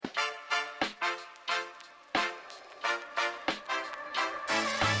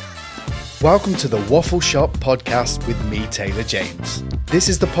Welcome to the Waffle Shop podcast with me, Taylor James. This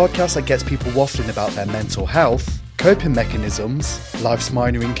is the podcast that gets people waffling about their mental health, coping mechanisms, life's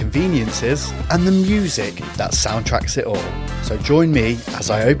minor inconveniences, and the music that soundtracks it all. So join me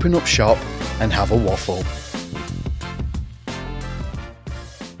as I open up shop and have a waffle.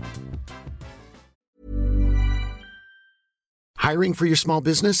 Hiring for your small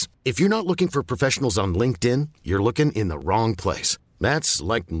business? If you're not looking for professionals on LinkedIn, you're looking in the wrong place. That's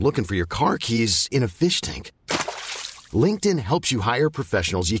like looking for your car keys in a fish tank. LinkedIn helps you hire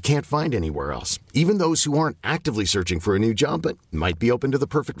professionals you can't find anywhere else, even those who aren't actively searching for a new job but might be open to the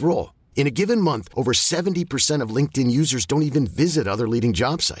perfect role. In a given month, over 70% of LinkedIn users don't even visit other leading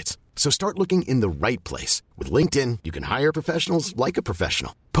job sites. So start looking in the right place. With LinkedIn, you can hire professionals like a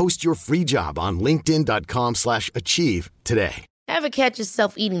professional. Post your free job on linkedin.com/achieve today. Ever catch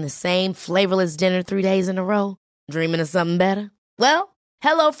yourself eating the same flavorless dinner 3 days in a row? Dreaming of something better? Well,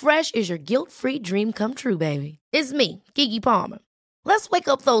 HelloFresh is your guilt-free dream come true, baby. It's me, Keke Palmer. Let's wake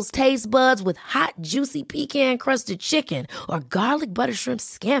up those taste buds with hot, juicy pecan-crusted chicken or garlic butter shrimp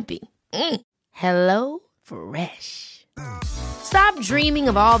scampi. Hello Fresh. Stop dreaming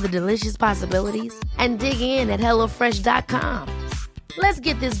of all the delicious possibilities and dig in at HelloFresh.com. Let's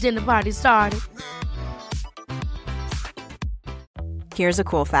get this dinner party started. Here's a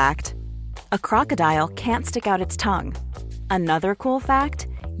cool fact. A crocodile can't stick out its tongue. Another cool fact,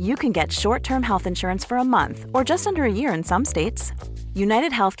 you can get short-term health insurance for a month or just under a year in some states.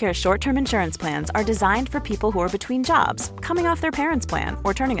 United Healthcare short-term insurance plans are designed for people who are between jobs, coming off their parents' plan,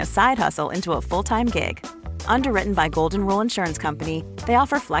 or turning a side hustle into a full-time gig. Underwritten by Golden Rule Insurance Company, they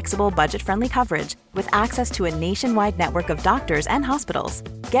offer flexible, budget-friendly coverage with access to a nationwide network of doctors and hospitals.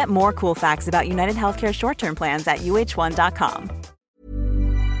 Get more cool facts about United Healthcare short-term plans at uh1.com.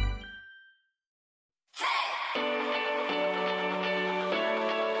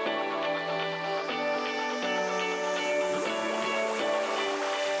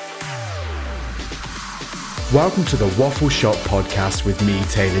 Welcome to the Waffle Shop podcast with me,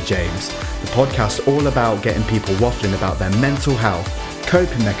 Taylor James. The podcast all about getting people waffling about their mental health,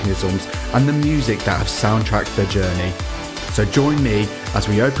 coping mechanisms, and the music that have soundtracked their journey. So join me as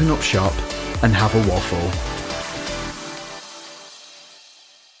we open up shop and have a waffle.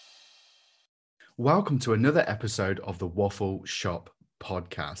 Welcome to another episode of the Waffle Shop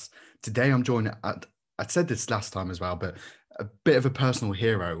podcast. Today I'm joined at, I said this last time as well, but a bit of a personal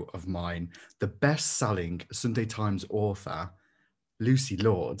hero of mine, the best-selling Sunday Times author, Lucy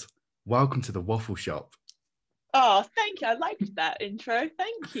Lord. Welcome to the Waffle Shop. Oh, thank you. I liked that intro.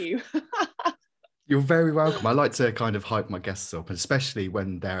 Thank you. You're very welcome. I like to kind of hype my guests up, especially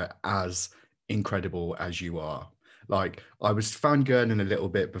when they're as incredible as you are. Like, I was fangirling a little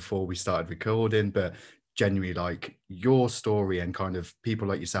bit before we started recording, but genuinely, like, your story and kind of people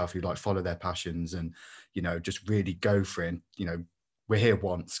like yourself who like follow their passions and, you know, just really go for it. And, you know, we're here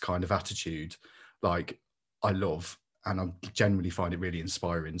once kind of attitude, like, I love, and I genuinely find it really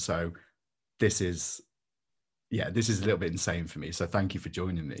inspiring. So this is a little bit insane for me. So thank you for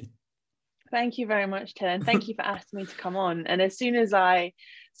joining me. Thank you very much, Taylor. And thank you for asking me to come on. And as soon as I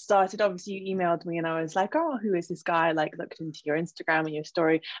started, obviously you emailed me and I was like, oh, who is this guy? Like, looked into your Instagram and your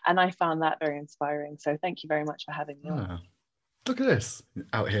story. And I found that very inspiring. So thank you very much for having me on. Look at this,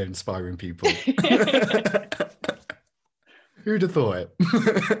 out here inspiring people. Who'd have thought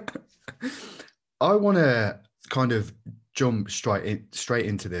it? I want to kind of jump straight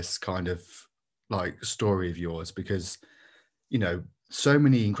into this kind of like story of yours because, you know, so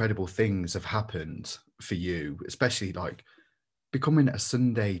many incredible things have happened for you, especially like becoming a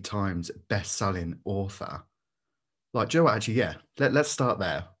Sunday Times best-selling author. Like, Joe, actually, yeah, let's start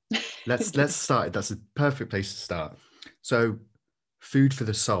there. Let's start. That's a perfect place to start. So, Food for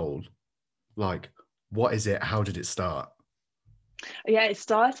the Soul, like, what is it? How did it start? Yeah, it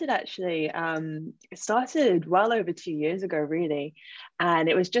started well over 2 years ago, really. And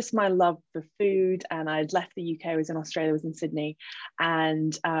it was just my love for food. And I'd left the UK, I was in Australia, I was in Sydney.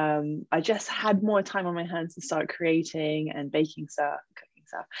 And I just had more time on my hands to start creating and baking stuff, cooking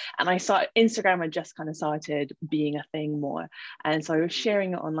stuff. And I saw Instagram had just kind of started being a thing more. And so I was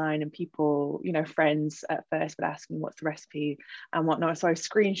sharing it online and people, you know, friends at first would ask me what's the recipe and whatnot. So I was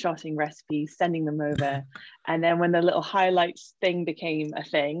screenshotting recipes, sending them over. And then when the little highlights thing became a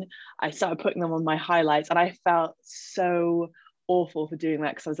thing, I started putting them on my highlights. And I felt so awful for doing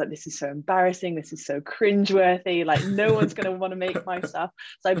that because I was like, this is so embarrassing. This is so cringeworthy. Like, no one's going to want to make my stuff.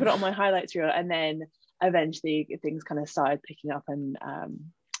 So I put it on my highlights reel. And then eventually things kind of started picking up and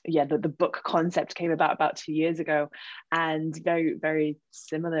the book concept came about 2 years ago. And very, very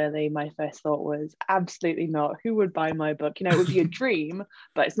similarly, my first thought was absolutely not. Who would buy my book? You know, it would be a dream,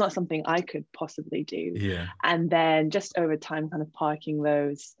 but it's not something I could possibly do. Yeah. And then just over time, kind of parking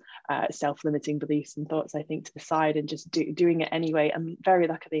those self-limiting beliefs and thoughts, I think, to the side, and just doing it anyway. I'm very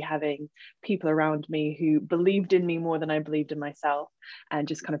luckily having people around me who believed in me more than I believed in myself, and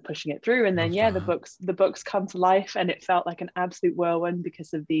just kind of pushing it through. And then the books come to life, and it felt like an absolute whirlwind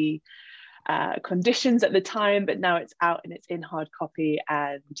because of the conditions at the time, but now it's out and it's in hard copy,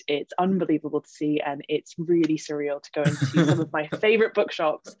 and it's unbelievable to see, and it's really surreal to go into some of my favorite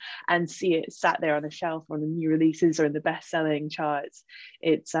bookshops and see it sat there on a shelf on the new releases or in the best-selling charts.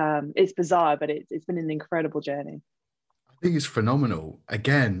 It's bizarre, but it's been an incredible journey. I think it's phenomenal.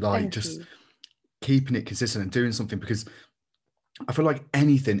 Again, like Thank just you. keeping it consistent and doing something, because I feel like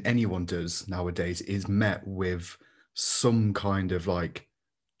anything anyone does nowadays is met with some kind of like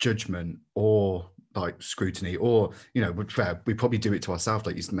judgment or like scrutiny, or, you know, we probably do it to ourselves,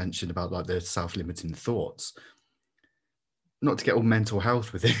 like you mentioned about like the self-limiting thoughts. Not to get all mental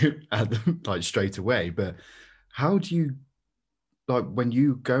health with it like straight away, but how do you, like, when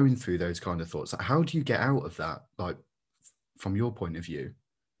you going through those kind of thoughts, how do you get out of that, like from your point of view?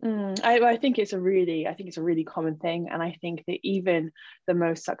 I think it's a really common thing, and I think that even the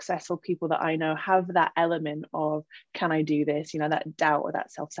most successful people that I know have that element of, can I do this? You know, that doubt or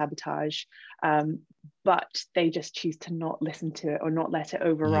that self-sabotage, but they just choose to not listen to it or not let it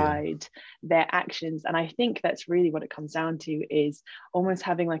override their actions. And I think that's really what it comes down to, is almost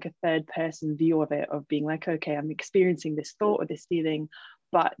having like a third person view of it, of being like, okay, I'm experiencing this thought or this feeling,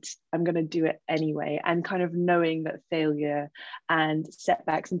 but I'm going to do it anyway. And kind of knowing that failure and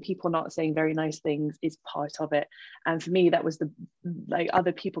setbacks and people not saying very nice things is part of it. And for me, that was like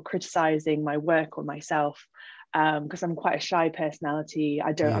other people criticizing my work or myself, because I'm quite a shy personality.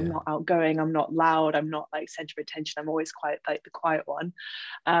 I'm not outgoing, I'm not loud, I'm not like center of attention, I'm always quite like the quiet one.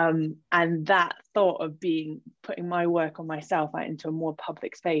 And that thought of putting my work on myself out into a more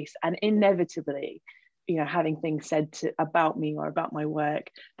public space, and inevitably, you know, having things said about me or about my work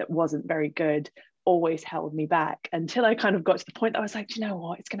that wasn't very good, always held me back, until I kind of got to the point that I was like, do you know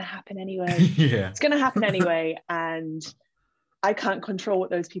what, it's going to happen anyway. It's going to happen anyway, and I can't control what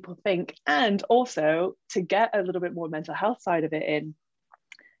those people think. And also, to get a little bit more mental health side of it in,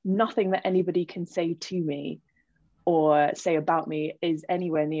 nothing that anybody can say to me or say about me is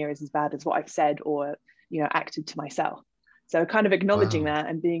anywhere near as bad as what I've said or, you know, acted to myself. So kind of acknowledging that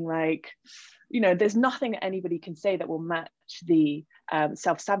and being like, you know, there's nothing that anybody can say that will match the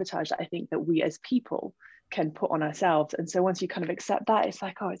self-sabotage that I think that we as people can put on ourselves. And so once you kind of accept that, it's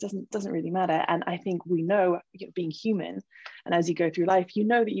like, oh, it doesn't really matter. And I think we know, you know, being human, and as you go through life, you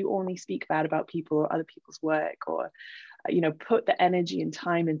know that you only speak bad about people or other people's work, or you know, put the energy and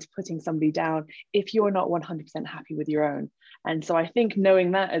time into putting somebody down if you're not 100% happy with your own. And so I think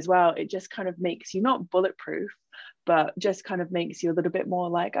knowing that as well, it just kind of makes you not bulletproof, but just kind of makes you a little bit more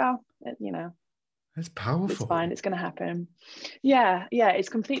like, oh, you know, That's powerful. it's fine, it's going to happen. Yeah, it's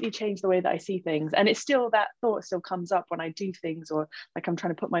completely changed the way that I see things. And it's still, that thought still comes up when I do things, or like I'm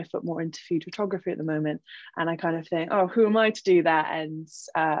trying to put my foot more into food photography at the moment, and I kind of think, oh, who am I to do that? And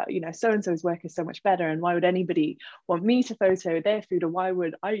you know, so and so's work is so much better, and why would anybody want me to photo their food, or why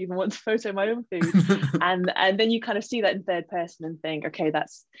would I even want to photo my own food? and then you kind of see that in third person and think, okay,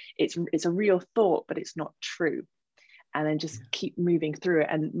 it's a real thought, but it's not true. And then just keep moving through it.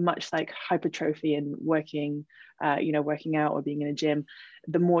 And much like hypertrophy and working out or being in a gym,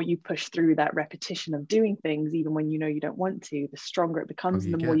 the more you push through that repetition of doing things, even when you know you don't want to, the stronger it becomes,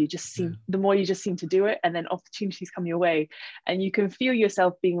 and the more you just seem to do it, and then opportunities come your way, and you can feel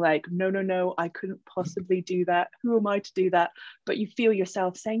yourself being like, no, I couldn't possibly do that. Who am I to do that? But you feel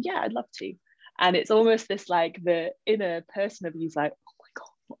yourself saying, yeah, I'd love to. And it's almost this like the inner person of you's like,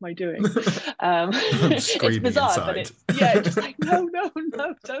 what am I doing? It's bizarre, inside. But it's just like, no,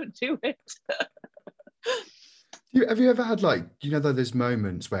 don't do it. Have you ever had, like, you know, there's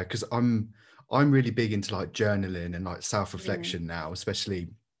moments where, because I'm really big into like journaling and like self-reflection now, especially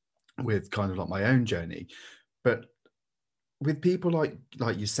with kind of like my own journey, but with people like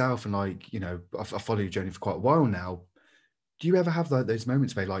yourself, and like, you know, I follow your journey for quite a while now. Do you ever have like those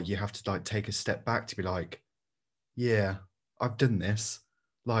moments where like you have to like take a step back to be like, yeah, I've done this?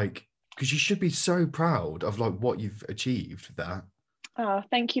 Like, because you should be so proud of like what you've achieved with that. Oh,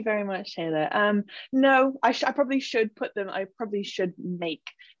 thank you very much, Taylor. No, I probably should make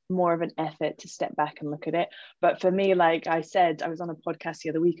more of an effort to step back and look at it. But for me, like I said, I was on a podcast the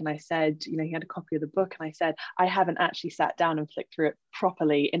other week and I said, you know, he had a copy of the book and I said, I haven't actually sat down and flicked through it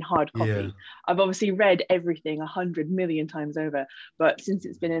properly in hard copy. Yeah. I've obviously read everything 100 million times over, but since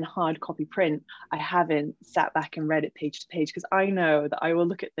it's been in hard copy print, I haven't sat back and read it page to page, because I know that I will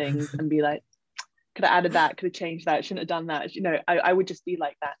look at things and be like, could have added that, could have changed that, shouldn't have done that. You know, I would just be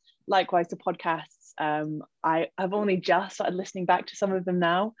like that. Likewise to podcasts. I have only just started listening back to some of them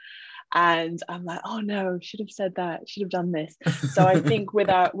now, and I'm like, oh no, should have said that, should have done this. So I think with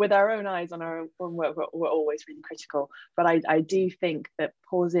our own eyes on our own work, we're always really critical. But I do think that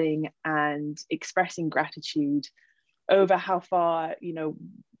pausing and expressing gratitude over how far, you know,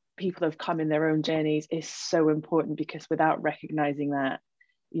 people have come in their own journeys is so important, because without recognizing that,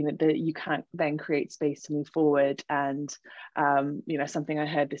 you know, that you can't then create space to move forward. And you know, something I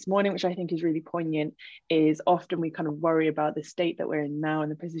heard this morning, which I think is really poignant, is often we kind of worry about the state that we're in now and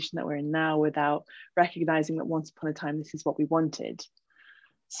the position that we're in now, without recognizing that once upon a time this is what we wanted,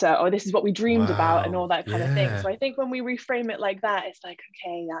 so, or this is what we dreamed about, and all that kind of thing. So I think when we reframe it like that, it's like,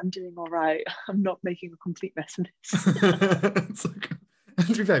 okay, I'm doing all right, I'm not making a complete mess of this. It's like, and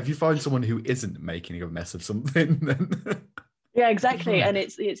to be fair, if you find someone who isn't making a mess of something, then yeah, exactly. And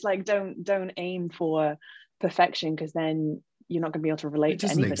it's like, don't aim for perfection, because then you're not going to be able to relate to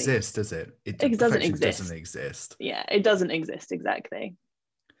anybody. It doesn't exist, does it? It doesn't exist. Doesn't exist. Yeah, it doesn't exist, exactly.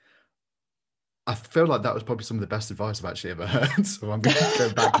 I feel like that was probably some of the best advice I've actually ever heard. So I'm going to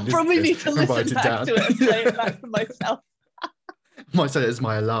go back and probably need to listen back to it and play it back for myself. Might say it's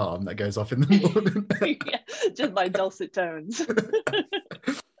my alarm that goes off in the morning. Yeah, just my dulcet tones.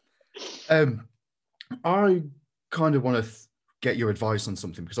 I kind of want to get your advice on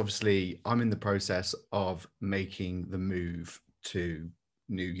something, because obviously I'm in the process of making the move to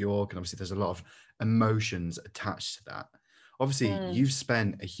New York, and obviously there's a lot of emotions attached to that. Obviously you've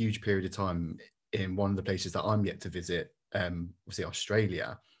spent a huge period of time in one of the places that I'm yet to visit, obviously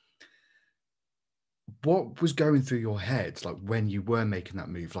Australia. What was going through your head, like when you were making that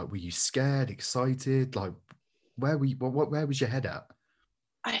move? Like, were you scared, excited? Like, where was your head at?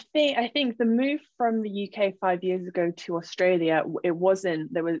 I think the move from the UK 5 years ago to Australia, there wasn't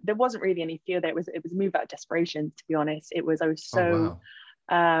really any fear there. It was a move out of desperation, to be honest. I was so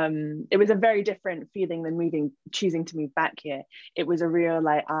Oh, wow. It was a very different feeling than choosing to move back here. It was a real,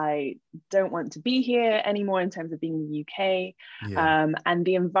 like, I don't want to be here anymore in terms of being in the UK. Yeah. And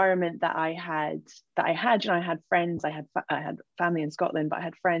the environment that I had, you know, I had friends, I had family in Scotland, but I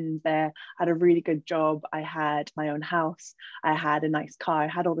had friends there. I had a really good job. I had my own house. I had a nice car. I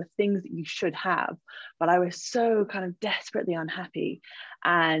had all the things that you should have, but I was so kind of desperately unhappy.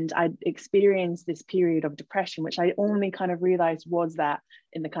 And I experienced this period of depression, which I only kind of realized was that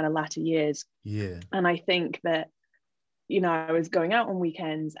in the kind of latter years. Yeah. And I think that, you know, I was going out on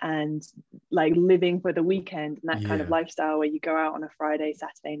weekends and like living for the weekend, and that kind of lifestyle where you go out on a Friday,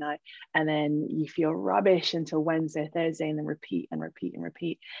 Saturday night, and then you feel rubbish until Wednesday, Thursday, and then repeat and repeat and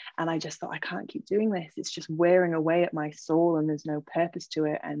repeat. And I just thought, I can't keep doing this. It's just wearing away at my soul, and there's no purpose to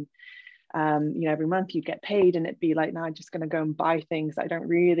it. And you know, every month you'd get paid and it'd be like, now I'm just going to go and buy things that I don't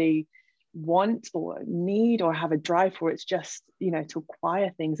really want or need or have a drive for. It's just, you know, to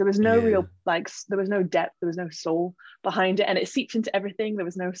acquire things. There was no real, like, there was no depth, there was no soul behind it, and it seeped into everything. There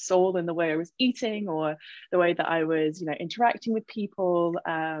was no soul in the way I was eating or the way that I was, you know, interacting with people.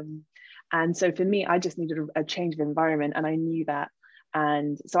 And so for me, I just needed a change of environment, and I knew that.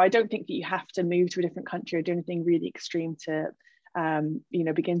 And so I don't think that you have to move to a different country or do anything really extreme to you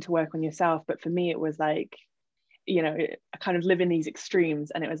know, begin to work on yourself. But for me, it was like, you know, I kind of live in these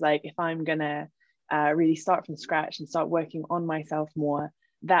extremes, and it was like, if I'm gonna really start from scratch and start working on myself more,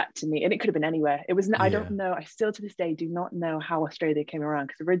 that to me, and it could have been anywhere. It was, I don't know, I still to this day do not know how Australia came around,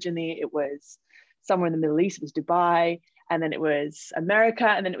 because originally it was somewhere in the Middle East. It was Dubai, and then it was America,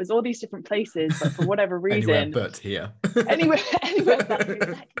 and then it was all these different places, but for whatever reason Anywhere but here. anywhere but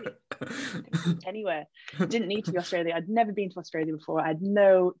exactly. Anywhere. Didn't need to be Australia. I'd never been to Australia before. I had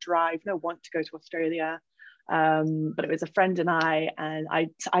no drive, no want to go to Australia. But it was a friend and I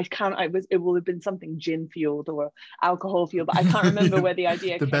it will have been something gin fueled or alcohol fueled, but I can't remember where the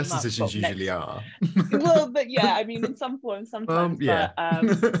idea the came best up. decisions usually are. Well, but yeah, I mean, in some form sometimes.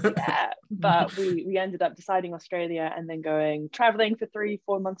 But we ended up deciding Australia, and then traveling for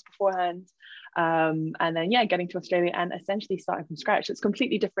 3-4 months beforehand, and then getting to Australia and essentially starting from scratch. It's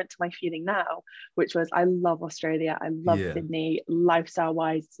completely different to my feeling now, which was, I love Australia, I love Sydney. Lifestyle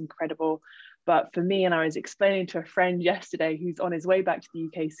wise, it's incredible. But for me, and I was explaining to a friend yesterday who's on his way back to the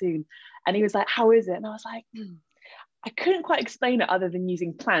UK soon, and he was like, how is it? And I was like, I couldn't quite explain it other than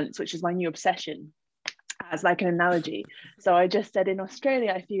using plants, which is my new obsession. as like an analogy. So I just said in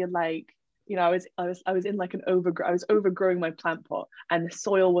Australia, I feel like, you know, I was in like I was overgrowing my plant pot, and the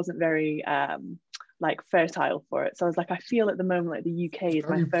soil wasn't very like fertile for it. So I was like, I feel at the moment like the UK is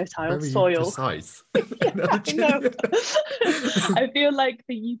my fertile very soil. precise. Yeah, I know. I feel like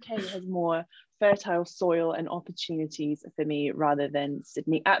the UK has more fertile soil and opportunities for me rather than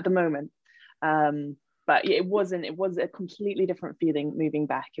Sydney at the moment. But it was a completely different feeling moving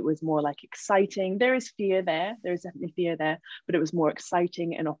back. It was more like exciting. There is fear there. There is definitely fear there, but it was more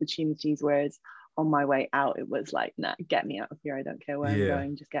exciting and opportunities. Whereas on my way out, it was like, nah, get me out of here. I don't care where I'm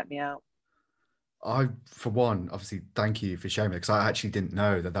going. Just get me out. I, for one, obviously, thank you for sharing it, because I actually didn't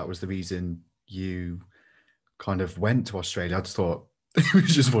know that was the reason you kind of went to Australia. I just thought it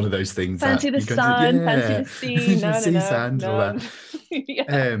was just one of those things Fancy that the you can sun, fancy the sea. No, see no, sand, all no, that. no.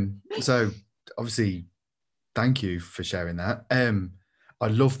 Yeah. So obviously, thank you for sharing that. I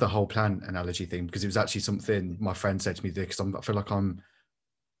love the whole plant analogy thing, because it was actually something my friend said to me, because I feel like I'm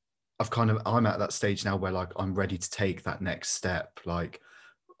at that stage now where like I'm ready to take that next step. Like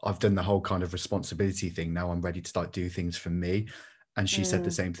I've done the whole kind of responsibility thing. Now I'm ready to like do things for me. And she said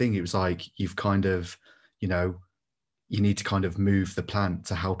the same thing. It was like, you've kind of, you know, you need to kind of move the plant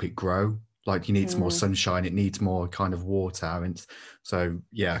to help it grow. Like you need more sunshine. It needs more kind of water. And so,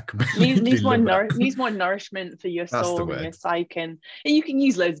 yeah, completely needs more love that. needs more nourishment for your That's the soul and your word. psyche. And you can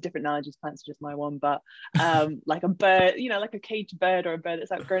use loads of different analogies. Plants are just my one, but like a bird, you know, like a caged bird, or a bird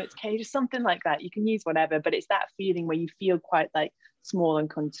that's outgrown its cage, or something like that. You can use whatever, but it's that feeling where you feel quite like small and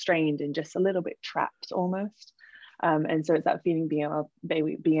constrained and just a little bit trapped almost. And so it's that feeling being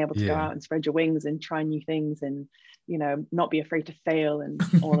able to go out and spread your wings and try new things, and, you know, not be afraid to fail and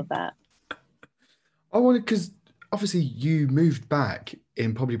all of that. I wanted, because obviously you moved back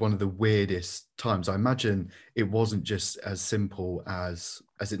in probably one of the weirdest times. I imagine it wasn't just as simple as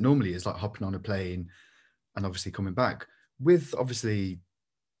it normally is, like hopping on a plane and obviously coming back. With obviously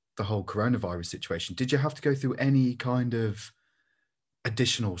the whole coronavirus situation, did you have to go through any kind of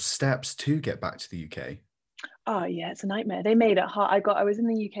additional steps to get back to the UK? Oh yeah, it's a nightmare. They made it hard. I was in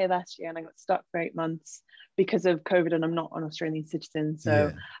the UK last year and I got stuck for 8 months because of COVID, and I'm not an Australian citizen,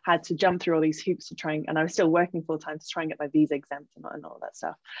 so had to jump through all these hoops to try and I was still working full time to try and get my visa exempt and all that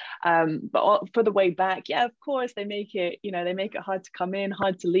stuff. But for the way back, yeah, of course they make it, you know, they make it hard to come in,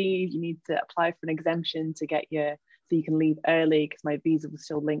 hard to leave. You need to apply for an exemption to get so you can leave early, because my visa was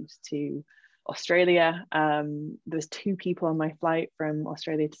still linked to Australia. There's 2 people on my flight from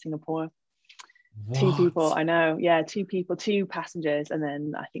Australia to Singapore. What? 2 people, I know. Yeah, 2 people, 2 passengers, and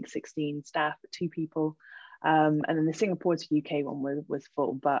then I think 16 staff, but 2 people. And then the Singapore to UK one was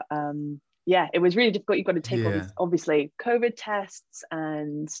full. But yeah, it was really difficult. You've got to take all these, obviously, COVID tests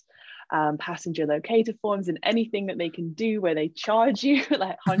and passenger locator forms, and anything that they can do where they charge you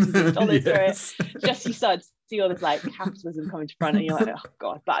like hundreds of dollars for it. Just you start to see all this like capitalism coming to front, and you're like, oh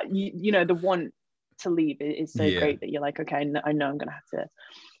God. But you know, the want to leave is so great that you're like, okay, I know I'm going to have to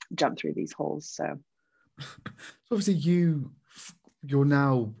jump through these holes. So obviously you're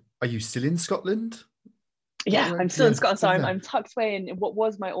now, are you still in Scotland? Yeah, I'm still in Scotland. So I'm tucked away in what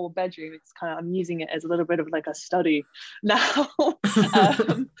was my old bedroom. It's kind of, I'm using it as a little bit of like a study now.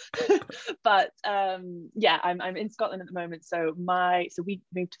 But yeah, I'm in Scotland at the moment. So we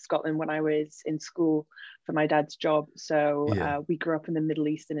moved to Scotland when I was in school for my dad's job. So we grew up in the Middle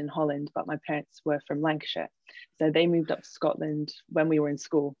East and in Holland, but my parents were from Lancashire. So they moved up to Scotland when we were in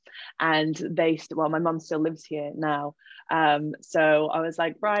school, and my mum still lives here now. So I was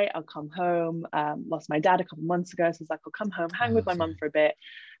like, right, I'll come home. Lost my dad a couple of months ago, so I was like, I'll come home, hang with my mum for a bit,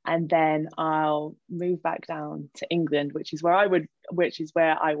 and then I'll move back down to England, which is where I was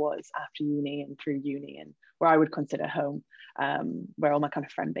after uni and through uni, and where I would consider home, where all my kind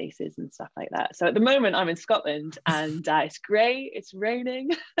of friend base is and stuff like that. So at the moment I'm in Scotland, and it's grey, it's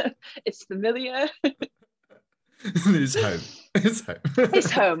raining, it's familiar. It's home. It's home. It's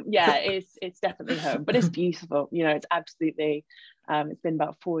home. Yeah, it's definitely home, but it's beautiful. You know, it's absolutely, it's been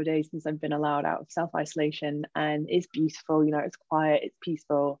about 4 days since I've been allowed out of self-isolation, and it's beautiful. You know, it's quiet, it's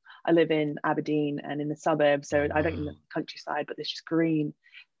peaceful. I live in Aberdeen and in the suburbs, so I don't in the countryside, but there's just green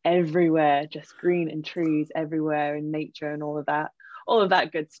everywhere, just green and trees everywhere, and nature and all of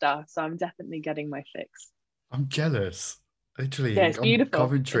that good stuff. So I'm definitely getting my fix. I'm jealous. Literally, yeah, it's beautiful.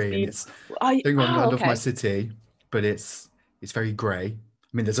 Coventry, it's beautiful. I love my city, but it's very grey.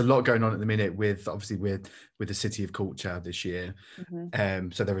 I mean, there's a lot going on at the minute with the City of Culture this year.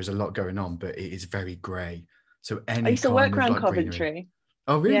 Mm-hmm. So there is a lot going on, but it is very grey. So I used to work around like Coventry. Greenery.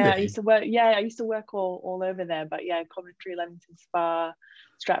 Oh, really? Yeah, I used to work all over there. But yeah, Coventry, Leamington Spa,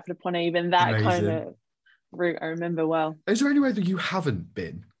 Stratford upon Avon, that Amazing. Kind of route I remember well. Is there anywhere that you haven't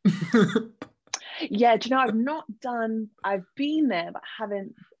been? Yeah, do you know, I've been there, but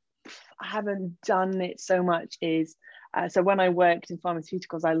I haven't done it so much. So when I worked in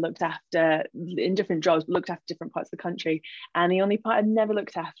pharmaceuticals, I looked after, in different jobs, looked after different parts of the country. And the only part I've never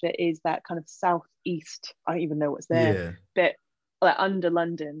looked after is that kind of southeast, I don't even know what's there, Yeah. bit like under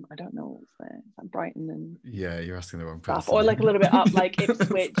London. I don't know what's there. It's like Brighton and Yeah, you're asking the wrong stuff, person. or like a little bit up, like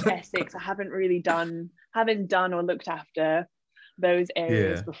Ipswich, Essex. I haven't done or looked after those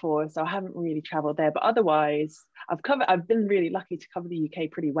areas Yeah. before, so I haven't really traveled there. But otherwise, I've been really lucky to cover the UK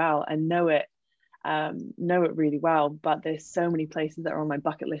pretty well and know it really well. But there's so many places that are on my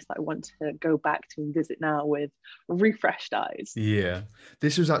bucket list that I want to go back to and visit now with refreshed eyes. Yeah.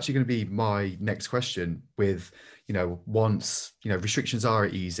 This was actually going to be my next question with, once, restrictions are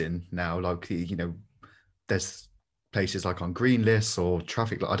easing now, like, there's places like on green lists or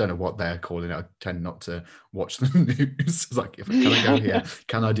traffic. I don't know what they're calling it. I tend not to watch the news. It's like, can I go here?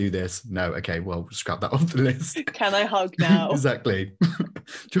 Can I do this? No. Okay. Well, scrap that off the list. Can I hug now? Exactly.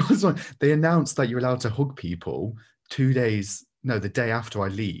 They announced that you're allowed to hug people the day after I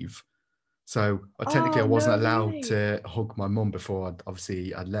leave. So technically I Oh wasn't no, allowed really? to hug my mum before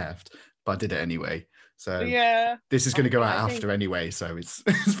I'd left, but I did it anyway. So Yeah. this is going to go I out think after anyway, so it's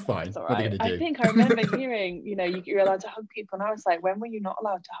fine. it's all What are they right. going to I do? think I remember hearing, you're allowed to hug people, and I was like, when were you not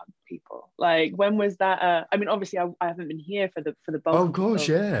allowed to hug people? Like, when was that? I mean, obviously, I haven't been here for the bulk Oh gosh,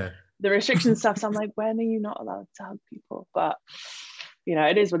 of yeah. the restriction stuff. So I'm like, when are you not allowed to hug people? But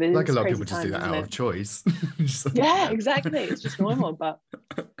it is what it Like a is. lot of Crazy people just do times, that isn't out it? of choice. Just like, Yeah, no. exactly. It's just normal. But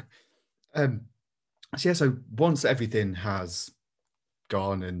Um, so yeah, so once everything has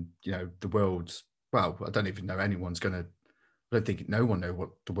gone and the world's, well, I don't even know I don't think no one know what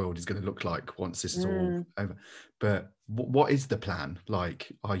the world is going to look like once this is all over. But what is the plan?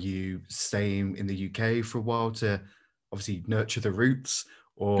 Like, are you staying in the UK for a while to obviously nurture the roots,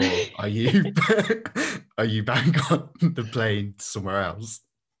 or are you are you back on the plane somewhere else?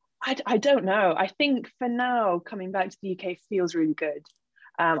 I don't know. I think for now, coming back to the UK feels really good.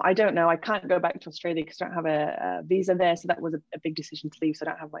 I don't know. I can't go back to Australia because I don't have a visa there, so that was a big decision to leave. So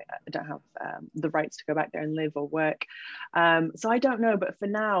I don't have the rights to go back there and live or work. So I don't know. But for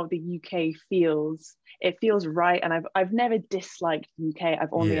now, the UK feels right, and I've never disliked the UK.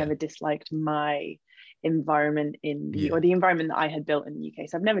 I've only Yeah, ever disliked my environment yeah. the environment that I had built in the UK.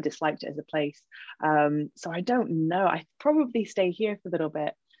 So I've never disliked it as a place. So I don't know. I probably stay here for a little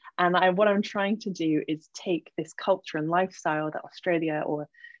bit. And what I'm trying to do is take this culture and lifestyle that Australia, or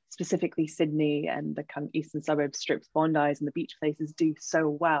specifically Sydney and the kind of eastern suburbs, strips, Bondis, and the beach places do so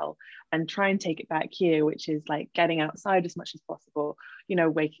well, and try and take it back here, which is like getting outside as much as possible,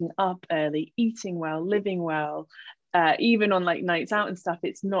 waking up early, eating well, living well. Even on like nights out and stuff,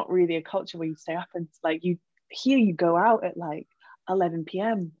 it's not really a culture where you stay up and like you go out at like 11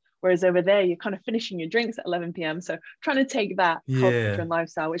 p.m. Whereas over there, you're kind of finishing your drinks at 11 p.m. So trying to take that culture Yeah. and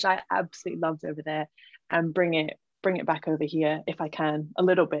lifestyle, which I absolutely loved over there, and bring it back over here if I can, a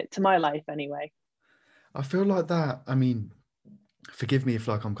little bit to my life anyway. I feel like that. I mean, forgive me if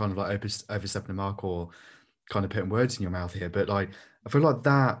like I'm kind of like overstepping the mark or kind of putting words in your mouth here, but like I feel like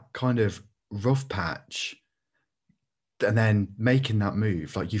that kind of rough patch and then making that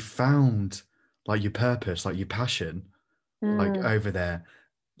move, like you found like your purpose, like your passion, like over there.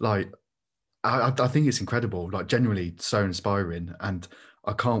 Like I think it's incredible, like genuinely so inspiring, and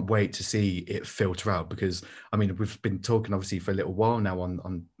I can't wait to see it filter out, because I mean we've been talking obviously for a little while now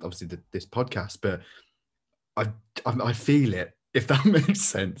on obviously this podcast, but I feel it, if that makes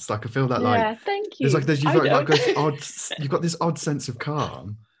sense. Like I feel that like Yeah, thank there's like you. there's I don't. you've got this odd sense of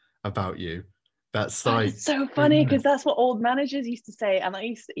calm about you. That's That like, is so I don't funny know. because that's what old managers used to say, and I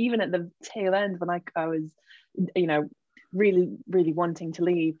used to, even at the tail end when I was, really really wanting to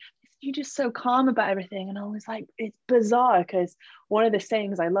leave. You're just so calm about everything, and I was like, it's bizarre because one of the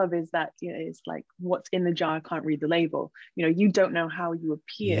sayings I love is that it's like what's in the jar can't read the label. You don't know how you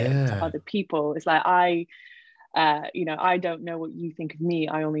appear to Yeah. other people. It's like I don't know what you think of me.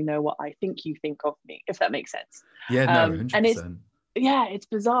 I only know what I think you think of me, if that makes sense. Yeah, no, And it's 100%. it's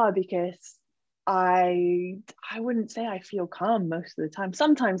bizarre because I wouldn't say I feel calm most of the time.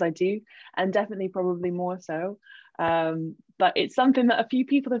 Sometimes I do, and definitely probably more so. But it's something that a few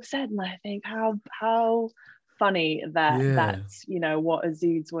people have said, and I think how funny that Yeah. that's what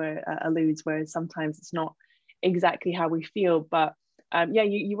alludes, whereas sometimes it's not exactly how we feel. But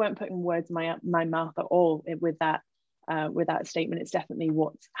you weren't putting words in my mouth at all with that statement. It's definitely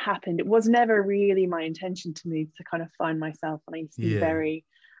what's happened. It was never really my intention to move to kind of find myself, and I used to be Yeah. very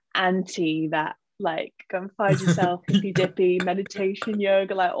anti that like go and find yourself, hippy dippy, meditation,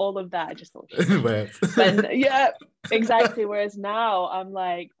 yoga, like all of that. I just thought, but yeah, exactly. Whereas now I'm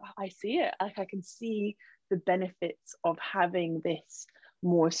like, I see it. Like I can see the benefits of having this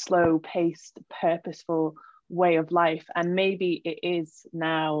more slow paced, purposeful way of life. And maybe it is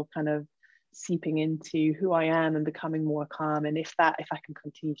now kind of seeping into who I am and becoming more calm. And if I can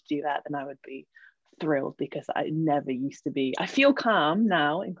continue to do that, then I would be thrilled, because I never used to be. I feel calm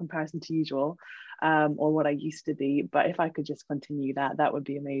now in comparison to usual, or what I used to be. But if I could just continue that, that would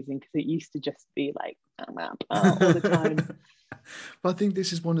be amazing, because it used to just be like all the time. But I think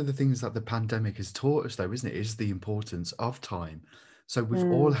this is one of the things that the pandemic has taught us, though, isn't it? Is the importance of time. So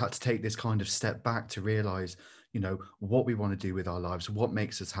we've all had to take this kind of step back to realize, you know, what we want to do with our lives, what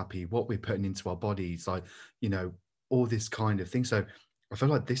makes us happy, what we're putting into our bodies, like, you know, all this kind of thing. So I feel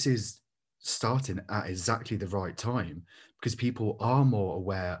like this is starting at exactly the right time, because people are more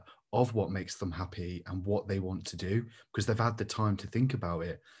aware of what makes them happy and what they want to do, because they've had the time to think about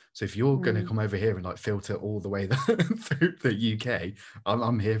it. So if you're going to come over here and like filter all the way through the UK,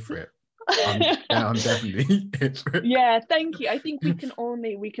 I'm here for it. I'm definitely here for it. Yeah, thank you. I think we can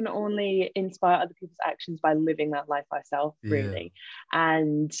only inspire other people's actions by living that life ourselves, really.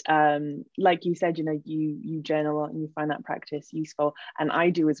 And like you said, you know, you journal and you find that practice useful, and I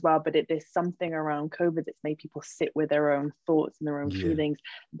do as well. But there's something around COVID that's made people sit with their own thoughts and their own feelings.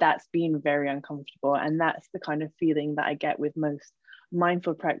 That's been very uncomfortable, and that's the kind of feeling that I get with most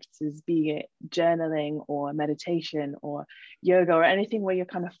mindful practices, be it journaling or meditation or yoga or anything where you're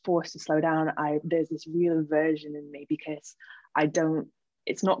kind of forced to slow down. There's this real aversion in me, because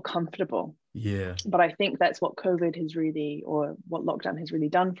it's not comfortable. Yeah. But I think that's what COVID has really, or what lockdown has really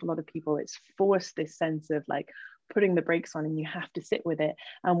done for a lot of people. It's forced this sense of like putting the brakes on, and you have to sit with it.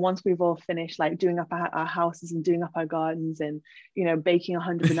 And once we've all finished like doing up our houses and doing up our gardens and, you know, baking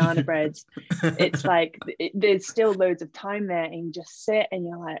 100 banana breads, it's like there's still loads of time there, and you just sit and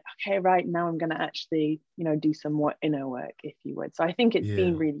you're like, okay, right, now I'm going to actually, you know, do some more inner work, if you would. So I think it's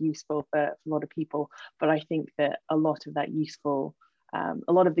been really useful for a lot of people. But I think that a lot of the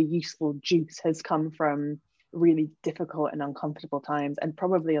useful juice has come from really difficult and uncomfortable times, and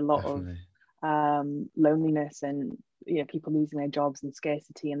probably a lot of loneliness and, you know, people losing their jobs and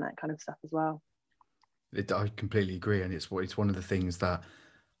scarcity and that kind of stuff as well. I completely agree, and it's one of the things that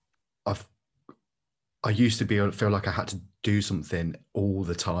I used to feel like I had to do something all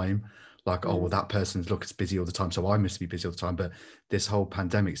the time, like oh well, that person's looks busy all the time, so I must be busy all the time. But this whole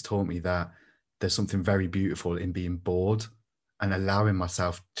pandemic's taught me that there's something very beautiful in being bored, and allowing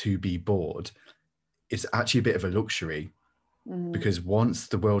myself to be bored is actually a bit of a luxury. Because once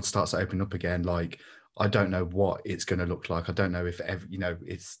the world starts to open up again, like I don't know what it's going to look like. I don't know if ever, you know,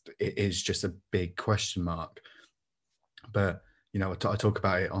 it is just a big question mark. But you know, I talk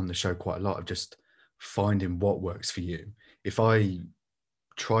about it on the show quite a lot, of just finding what works for you. If I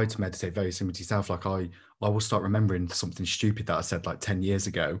try to meditate very similar to yourself, like I will start remembering something stupid that I said like 10 years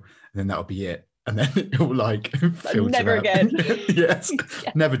ago, and then that'll be it. And then it will like filter never out. Again. Yes.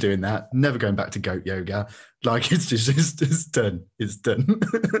 Yeah. Never doing that. Never going back to goat yoga. Like it's done. It's done.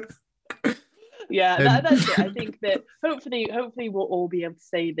 Yeah, that's it. I think that hopefully we'll all be able to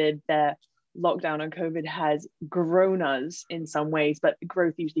say that the lockdown and COVID has grown us in some ways, but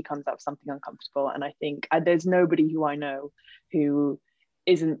growth usually comes out of something uncomfortable. And I think there's nobody who I know who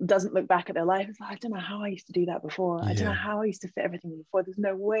doesn't look back at their life. It's like, I don't know how I used to do that before. I don't know how I used to fit everything before. There's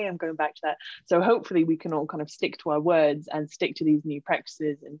no way I'm going back to that. So hopefully we can all kind of stick to our words and stick to these new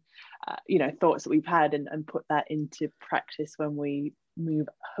practices and you know, thoughts that we've had, and put that into practice when we move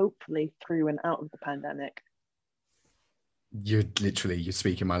hopefully through and out of the pandemic. You're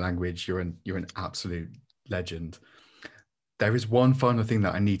speaking my language. You're an absolute legend. There is one final thing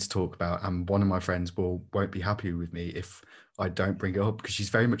that I need to talk about, and one of my friends won't be happy with me if I don't bring it up, because she's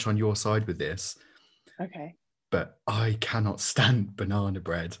very much on your side with this. Okay. But I cannot stand banana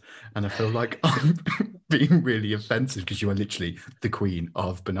bread, and I feel like I'm being really offensive, because you are literally the queen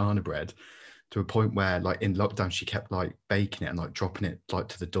of banana bread, to a point where like in lockdown she kept like baking it and like dropping it like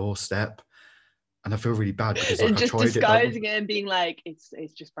to the doorstep, and I feel really bad because like, just I tried disguising it and being like, it's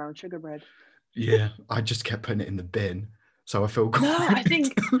just brown sugar bread. Yeah, I just kept putting it in the bin. So I feel great. No,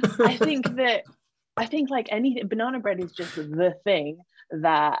 I think like anything, banana bread is just the thing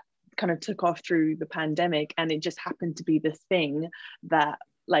that kind of took off through the pandemic, and it just happened to be the thing that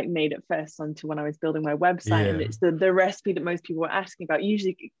like made it first onto when I was building my website. And it's the recipe that most people were asking about,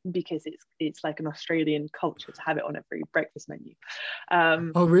 usually because it's like an Australian culture to have it on every breakfast menu.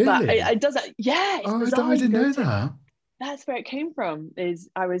 Oh really? But it does that. Yeah, it's bizarre. I didn't know that. that's where it came from. Is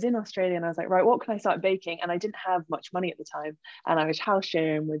I was in Australia and I was like, right, what can I start baking? And I didn't have much money at the time, and I was house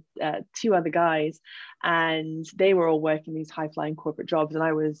sharing with two other guys, and they were all working these high flying corporate jobs, and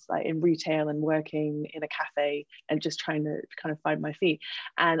I was like in retail and working in a cafe and just trying to kind of find my feet.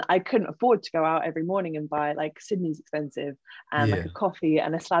 And I couldn't afford to go out every morning and buy, like, Sydney's expensive, and like Yeah. a coffee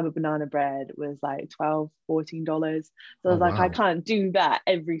and a slab of banana bread was like $12-14. So I Oh was like, I wow. can't do that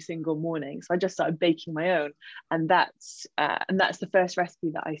every single morning. So I just started baking my own, and that's the first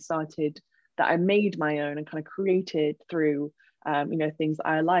recipe that I started, that I made my own and kind of created through things that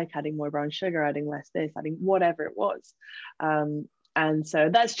I like, adding more brown sugar, adding less this, adding whatever it was. And so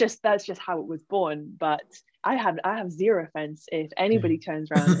that's just how it was born. But I have zero offense if anybody turns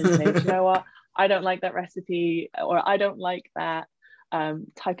around and says, you know what, I don't like that recipe, or I don't like that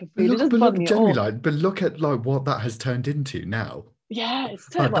type of food. It doesn't But bother look, me at generally, all. like, but look at like what that has turned into now. Yeah, Like, it's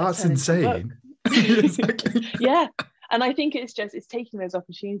that's turned into a book. insane. Exactly. Yeah. And I think it's taking those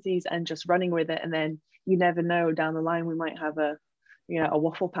opportunities and just running with it. And then you never know, down the line we might have a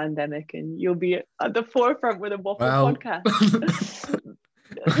waffle pandemic, and you'll be at the forefront with a waffle Well, podcast.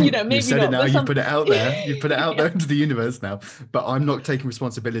 you Maybe said it not, now. but You some. put it out there. You put it out Yeah, there into the universe now. But I'm not taking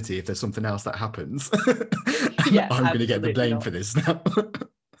responsibility if there's something else that happens. And yeah, I'm going to get the absolutely blame not. for this now.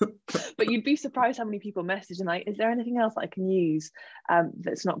 But you'd be surprised how many people message and like, is there anything else that I can use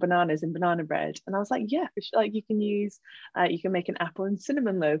that's not bananas and banana bread? And I was like, yeah, for sure. Like, you can use, you can make an apple and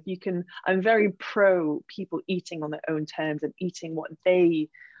cinnamon loaf. I'm very pro people eating on their own terms and eating what they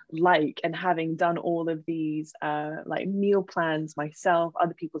like, and having done all of these like meal plans myself,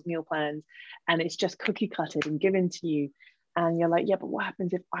 other people's meal plans, and it's just cookie cutted and given to you. And you're like, yeah, but what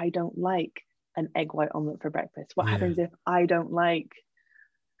happens if I don't like an egg white omelet for breakfast? What Yeah. happens if I don't like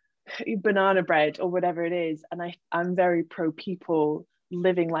banana bread or whatever it is? And I'm very pro people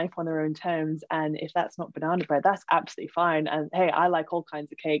living life on their own terms, and if that's not banana bread, that's absolutely fine. And hey, I like all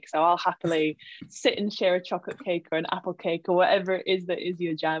kinds of cake, so I'll happily sit and share a chocolate cake or an apple cake or whatever it is that is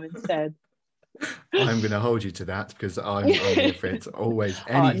your jam instead. I'm going to hold you to that because I'm here for it. Always,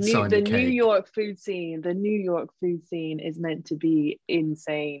 Oh, any sign the of New cake. York food scene, is meant to be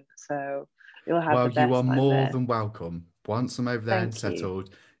insane. So you'll have the Well, you are best time more there. than welcome. Once I'm over there and Thank you. settled,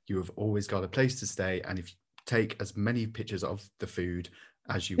 you have always got a place to stay. And if you take as many pictures of the food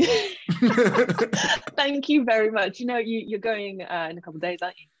as you want. Thank you very much. You're going in a couple of days,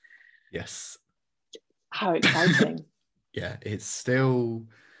 aren't you? Yes. How exciting. Yeah, it's still,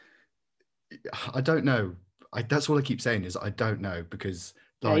 I don't know. That's all I keep saying is I don't know, because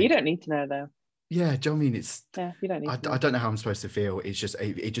Yeah, you like, don't need to know though. yeah, do you know what I mean? It's, Yeah, you don't need to I know. don't know how I'm supposed to feel. It's just,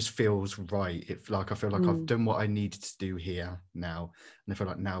 it just feels right. I feel like I've done what I needed to do here now. And I feel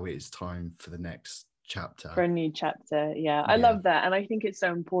like now it is time for the next chapter. For a new chapter. Yeah, I love that. And I think it's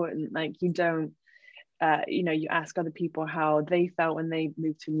so important. Like, you don't, you ask other people how they felt when they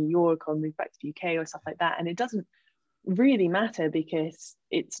moved to New York or moved back to the UK or stuff like that. And it doesn't really matter, because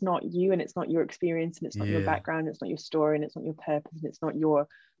it's not you, and it's not your experience, and it's not your background, it's not your story, and it's not your purpose, and it's not your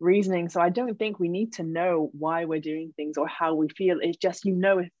reasoning. So I don't think we need to know why we're doing things or how we feel. It's just, if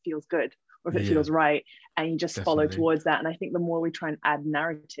it feels good or if it feels right, and you just follow towards that. And I think the more we try and add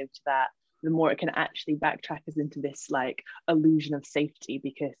narrative to that, the more it can actually backtrack us into this like illusion of safety,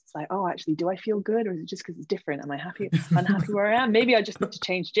 because it's like, oh, actually, do I feel good, or is it just because it's different? Am I unhappy where I am? Maybe I just need to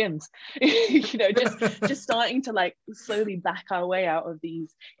change gyms. Just starting to like slowly back our way out of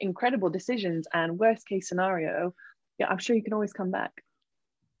these incredible decisions. And worst case scenario, yeah, I'm sure you can always come back.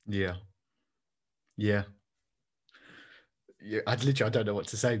 Yeah. I don't know what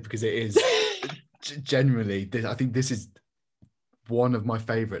to say, because it is generally, I think this is one of my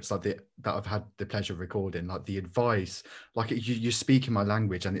favorites, like that I've had the pleasure of recording. Like, the advice, like you're speaking my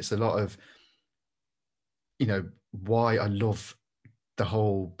language, and it's a lot of, why I love the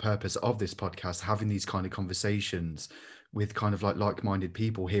whole purpose of this podcast, having these kind of conversations with kind of like-minded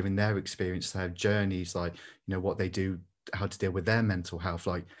people, hearing their experience, their journeys, like, what they do, how to deal with their mental health.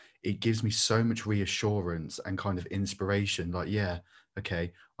 Like, it gives me so much reassurance and kind of inspiration. Like, yeah,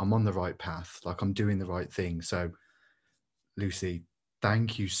 okay, I'm on the right path. Like, I'm doing the right thing. So, Lucy,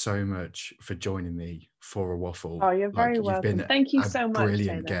 thank you so much for joining me for a waffle. Oh, you're very You've welcome. been Thank you a so much,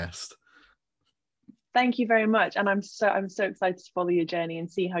 brilliant Taylor. guest. Thank you very much. And I'm so excited to follow your journey and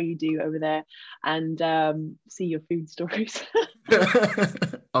see how you do over there, and see your food stories.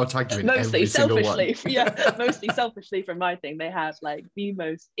 I'll tag you in Mostly every single one. selfishly. Yeah, mostly selfishly from my thing. They have like the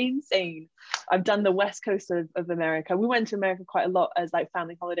most insane. I've done the west coast of America. We went to America quite a lot as like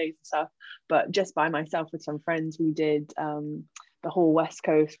family holidays and stuff, but just by myself with some friends, we did the whole west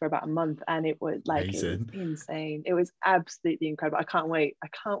coast for about a month, and it was insane. It was absolutely incredible. I can't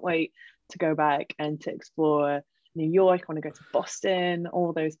wait to go back and to explore New York. I want to go to Boston,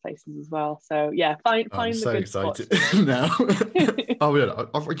 all those places as well. So yeah, find I'm the so good excited spots. now. Oh, yeah,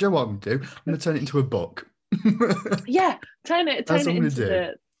 do you know what I'm going to do? I'm going to turn it into a book. Yeah, turn it That's what I'm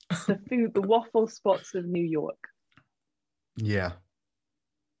into gonna the waffle spots of New York. Yeah.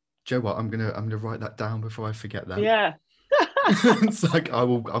 Do you know what? I'm gonna write that down before I forget that. Yeah. It's like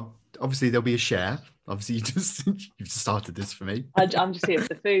obviously there'll be a share. Obviously you've started this for me. I'm just here for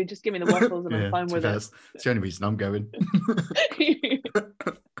the food. Just give me the waffles and I'm fine with it. It's the only reason I'm going.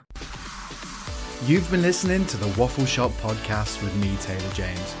 You've been listening to the Waffle Shop podcast with me, Taylor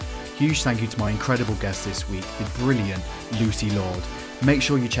James. Huge thank you to my incredible guest this week, the brilliant Lucy Lord. Make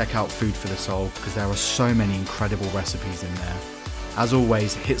sure you check out Food for the Soul because there are so many incredible recipes in there. As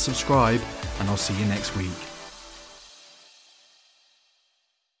always, hit subscribe and I'll see you next week.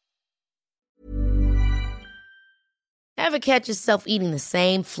 Ever catch yourself eating the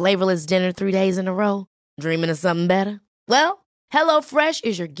same flavorless dinner 3 days in a row? Dreaming of something better? Well, HelloFresh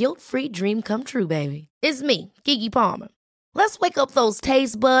is your guilt-free dream come true, baby. It's me, Keke Palmer. Let's wake up those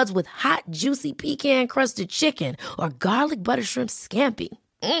taste buds with hot, juicy pecan-crusted chicken or garlic butter shrimp scampi.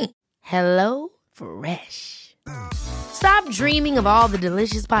 Hello Fresh. Stop dreaming of all the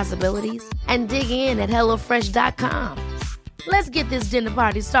delicious possibilities and dig in at HelloFresh.com. Let's get this dinner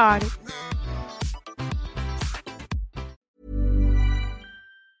party started.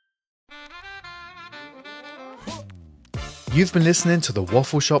 You've been listening to the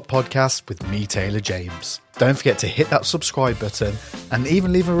Waffle Shop podcast with me, Taylor James. Don't forget to hit that subscribe button and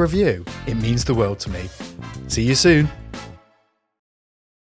even leave a review. It means the world to me. See you soon.